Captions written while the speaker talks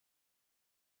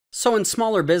So in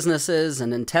smaller businesses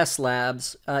and in test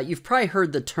labs, you've probably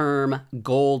heard the term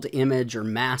gold image or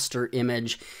master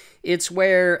image. It's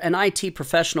where an IT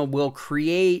professional will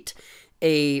create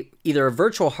either a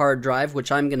virtual hard drive,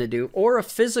 which I'm going to do, or a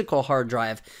physical hard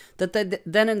drive that they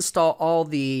then install all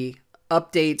the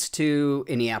updates to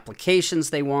any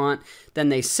applications they want. Then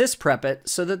they SysPrep it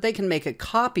so that they can make a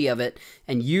copy of it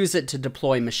and use it to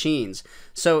deploy machines.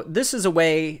 So this is a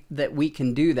way that we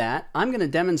can do that. I'm going to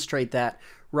demonstrate that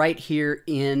right here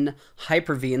in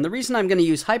Hyper-V. And the reason I'm going to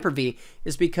use Hyper-V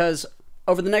is because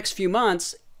over the next few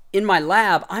months in my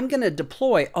lab, I'm going to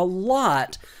deploy a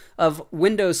lot of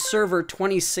Windows Server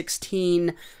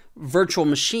 2016 virtual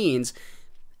machines,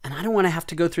 and I don't want to have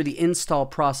to go through the install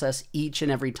process each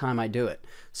and every time I do it.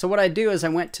 So what I do is I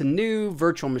went to New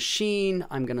Virtual Machine.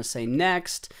 I'm going to say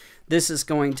Next. This is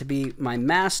going to be my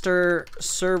Master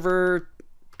Server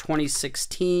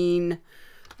 2016,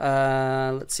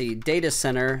 let's see, Data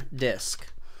Center Disk.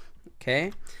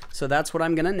 Okay, so that's what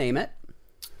I'm going to name it.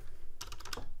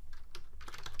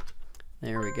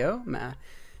 There we go.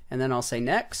 And then I'll say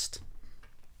Next.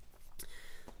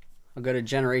 I'll go to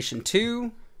Generation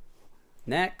 2.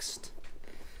 Next.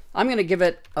 I'm going to give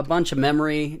it a bunch of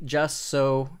memory just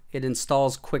so it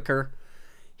installs quicker.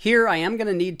 Here I am going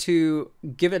to need to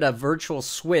give it a virtual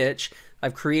switch.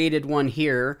 I've created one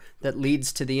here that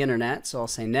leads to the internet, so I'll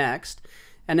say Next.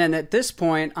 And then at this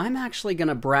point, I'm actually going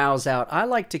to browse out. I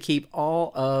like to keep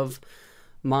all of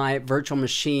my virtual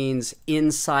machines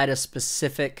inside a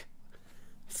specific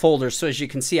folder. So as you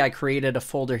can see, I created a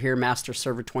folder here, Master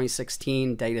Server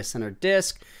 2016 Data Center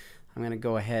Disk. I'm going to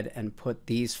go ahead and put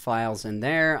these files in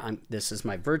there. This is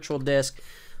my virtual disk.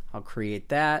 I'll create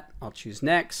that. I'll choose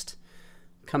Next.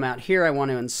 Come out here. I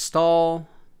want to install.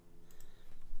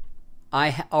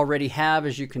 I already have,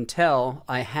 as you can tell,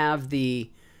 I have the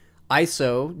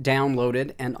ISO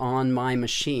downloaded and on my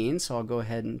machine. So I'll go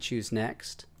ahead and choose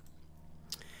Next.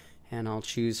 And I'll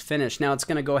choose Finish. Now it's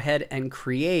going to go ahead and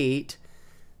create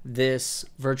this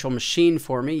virtual machine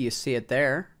for me. You see it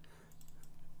there.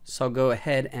 So I'll go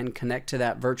ahead and connect to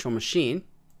that virtual machine.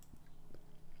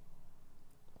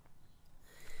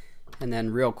 And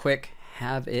then real quick,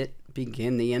 have it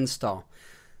begin the install.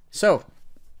 So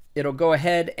it'll go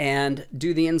ahead and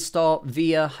do the install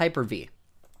via Hyper-V.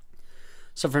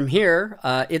 So from here,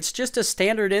 it's just a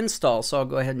standard install. So I'll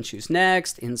go ahead and choose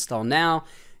Next, Install Now.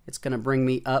 It's going to bring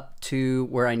me up to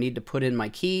where I need to put in my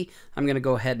key. I'm going to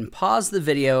go ahead and pause the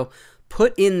video,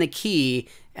 put in the key,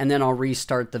 and then I'll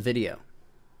restart the video.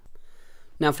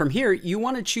 Now from here, you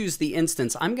want to choose the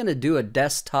instance. I'm going to do a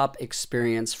desktop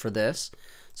experience for this.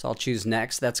 So I'll choose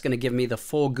Next. That's going to give me the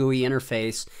full GUI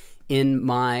interface in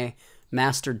my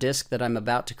master disk that I'm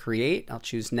about to create. I'll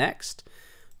choose Next.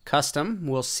 Custom,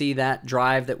 we'll see that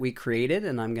drive that we created,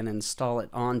 and I'm going to install it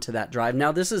onto that drive.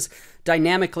 Now this is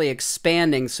dynamically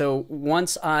expanding, so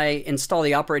once I install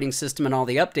the operating system and all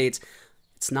the updates,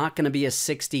 it's not going to be a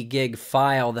 60 gig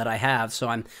file that I have, so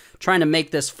I'm trying to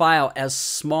make this file as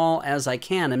small as I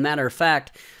can. And matter of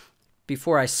fact,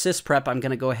 before I SysPrep, I'm going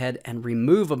to go ahead and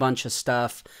remove a bunch of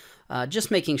stuff,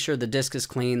 just making sure the disk is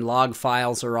clean, log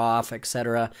files are off,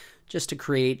 etc., just to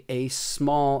create a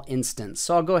small instance.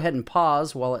 So I'll go ahead and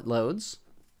pause while it loads.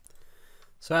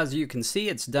 So as you can see,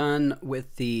 it's done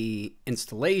with the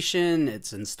installation.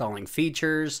 It's installing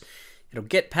features. It'll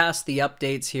get past the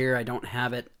updates here. I don't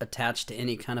have it attached to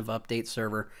any kind of update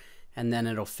server, and then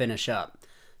it'll finish up.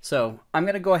 So I'm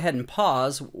going to go ahead and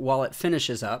pause while it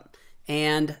finishes up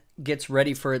and gets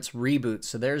ready for its reboot.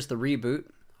 So there's the reboot.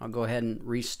 I'll go ahead and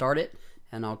restart it,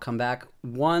 and I'll come back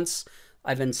once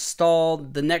I've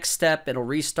installed the next step. It'll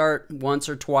restart once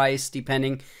or twice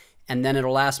depending, and then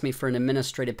it'll ask me for an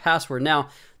administrative password. Now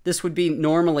this would be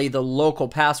normally the local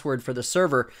password for the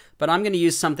server, but I'm going to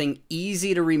use something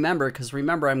easy to remember, because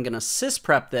remember, I'm going to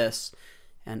SysPrep this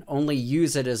and only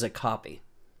use it as a copy.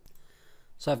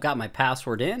 So I've got my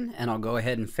password in, and I'll go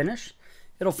ahead and finish.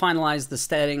 It'll finalize the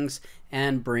settings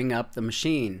and bring up the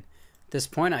machine. At this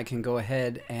point, I can go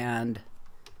ahead and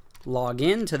log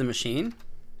into the machine.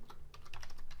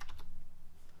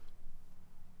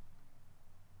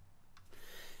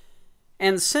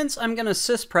 And since I'm going to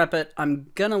SysPrep it, I'm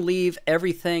going to leave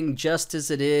everything just as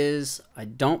it is. I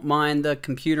don't mind the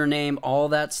computer name. All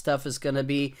that stuff is going to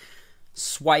be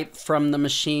swiped from the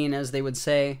machine, as they would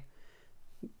say.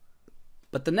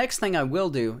 But the next thing I will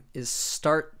do is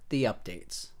start the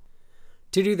updates.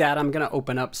 To do that, I'm going to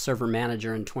open up Server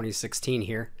Manager in 2016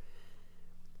 here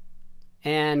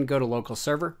and go to Local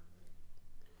Server.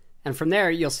 And from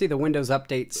there, you'll see the Windows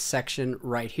Updates section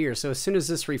right here. So as soon as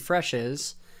this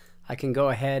refreshes, I can go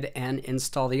ahead and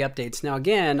install the updates. Now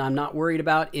again, I'm not worried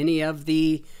about any of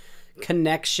the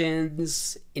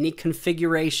connections, any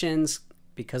configurations,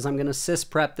 because I'm going to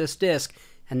SysPrep this disk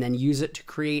and then use it to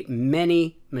create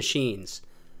many machines.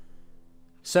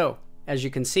 So as you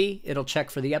can see, it'll check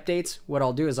for the updates. What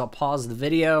I'll do is I'll pause the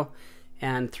video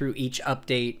and through each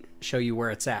update show you where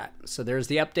it's at. So there's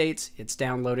the updates. It's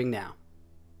downloading now.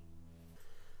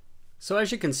 So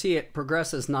as you can see, it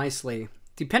progresses nicely.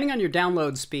 Depending on your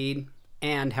download speed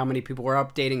and how many people are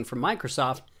updating from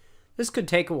Microsoft, this could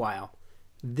take a while.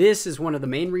 This is one of the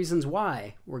main reasons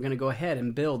why we're going to go ahead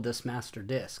and build this master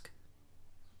disk.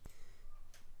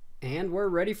 And we're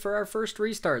ready for our first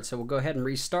restart. So we'll go ahead and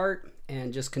restart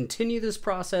and just continue this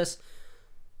process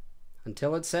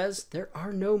until it says there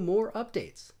are no more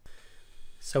updates.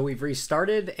 So we've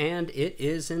restarted and it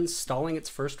is installing its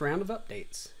first round of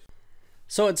updates.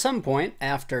 So at some point,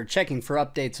 after checking for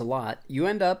updates a lot, you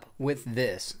end up with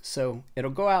this. So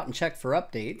it'll go out and check for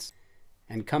updates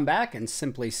and come back and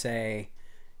simply say,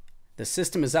 the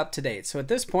system is up to date. So at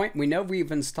this point, we know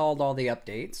we've installed all the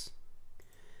updates.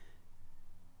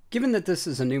 Given that this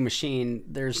is a new machine,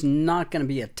 there's not going to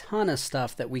be a ton of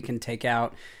stuff that we can take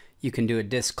out. You can do a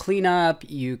disk cleanup,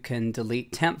 you can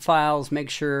delete temp files, make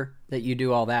sure that you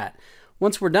do all that.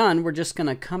 Once we're done, we're just going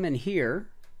to come in here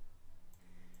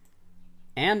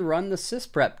and run the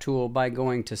SysPrep tool by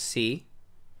going to C,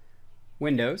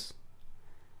 Windows.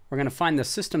 We're going to find the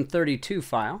System32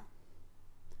 file.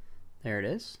 There it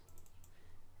is.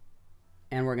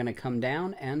 And we're going to come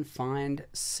down and find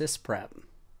SysPrep.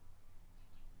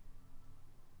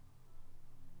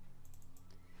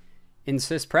 In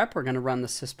SysPrep, we're going to run the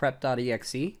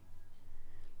sysprep.exe,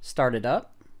 start it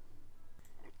up,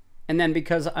 and then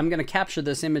because I'm going to capture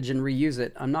this image and reuse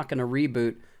it, I'm not going to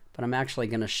reboot, but I'm actually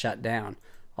going to shut down.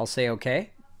 I'll say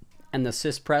OK, and the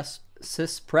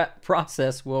SysPrep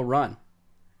process will run.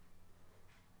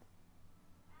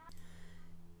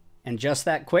 And just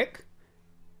that quick,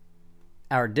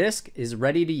 our disk is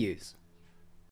ready to use.